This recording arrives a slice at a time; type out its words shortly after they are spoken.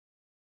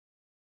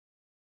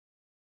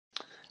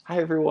Hi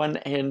everyone,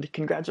 and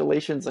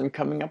congratulations on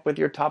coming up with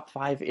your top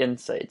 5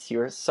 insights,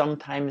 your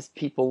sometimes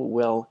people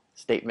will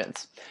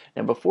statements.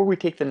 Now before we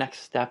take the next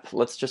step,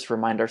 let's just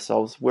remind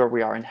ourselves where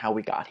we are and how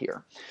we got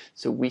here.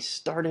 So we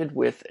started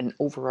with an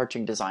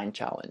overarching design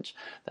challenge.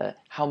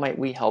 How might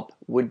we help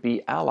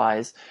would-be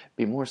allies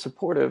be more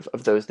supportive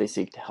of those they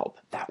seek to help?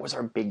 That was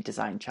our big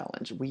design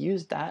challenge. We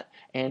used that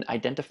and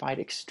identified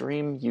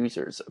extreme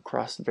users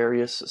across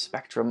various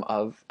spectrum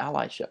of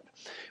allyship.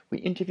 We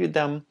interviewed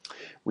them,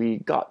 we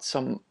got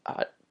some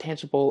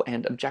tangible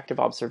and objective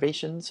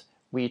observations.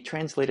 We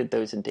translated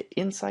those into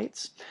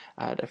insights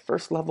at a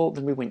first level,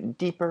 then we went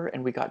deeper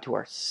and we got to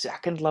our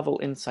second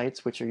level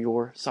insights, which are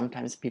your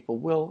sometimes people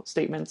will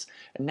statements.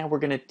 And now we're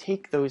going to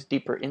take those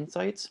deeper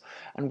insights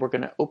and we're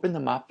going to open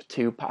them up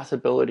to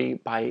possibility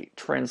by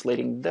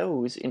translating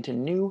those into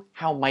new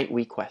how might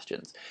we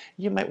questions.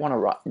 You might want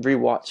to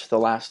rewatch the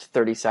last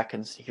 30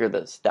 seconds to hear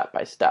the step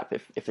by step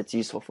if it's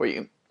useful for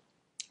you.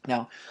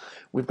 Now,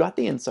 we've got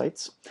the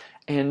insights,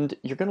 and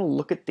you're going to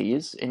look at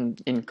these in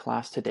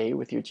class today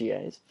with your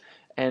GAs,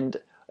 and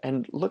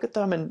look at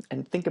them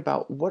and think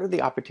about what are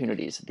the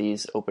opportunities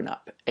these open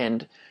up,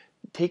 and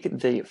take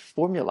the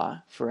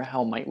formula for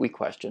how might we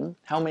question,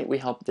 how might we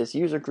help this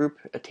user group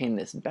attain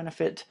this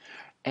benefit,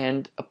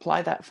 and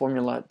apply that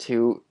formula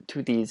to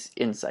these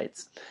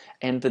insights.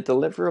 And the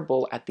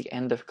deliverable at the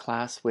end of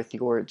class with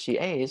your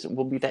GAs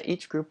will be that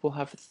each group will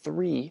have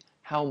 3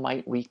 how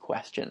might we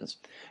questions.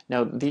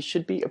 Now these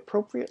should be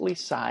appropriately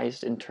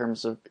sized in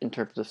terms of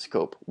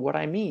scope. What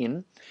I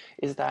mean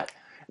is that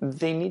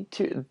they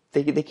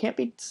can't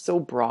be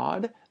so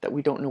broad that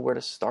we don't know where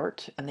to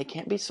start, and they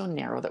can't be so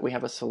narrow that we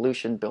have a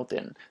solution built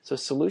in. So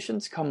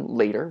solutions come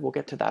later. We'll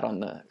get to that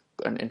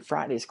in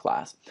Friday's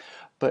class,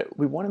 but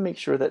we want to make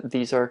sure that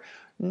these are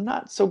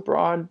not so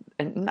broad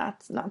and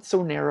not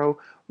so narrow,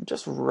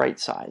 just right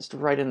sized,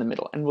 right in the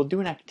middle. And we'll do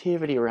an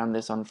activity around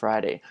this on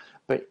Friday.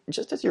 But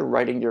just as you're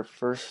writing your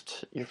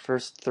first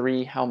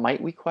 3 how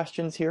might we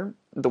questions here,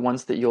 the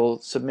ones that you'll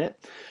submit,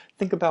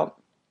 think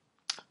about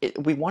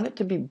it. We want it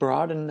to be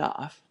broad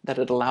enough that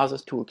it allows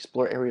us to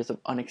explore areas of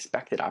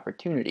unexpected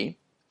opportunity,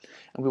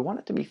 and we want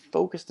it to be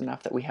focused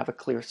enough that we have a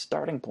clear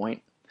starting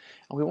point,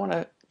 and we want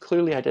a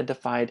clearly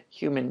identified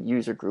human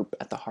user group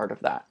at the heart of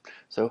that.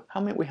 So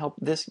how might we help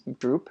this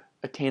group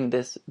attain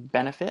this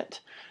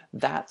benefit?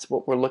 That's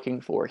what we're looking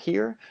for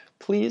here.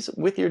 Please,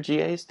 with your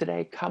GAs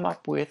today, come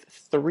up with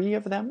 3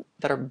 of them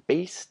that are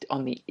based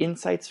on the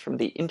insights from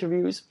the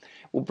interviews.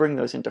 We'll bring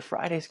those into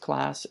Friday's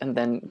class, and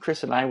then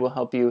Chris and I will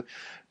help you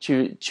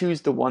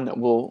choose the one that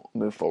we'll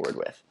move forward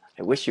with.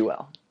 I wish you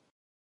well.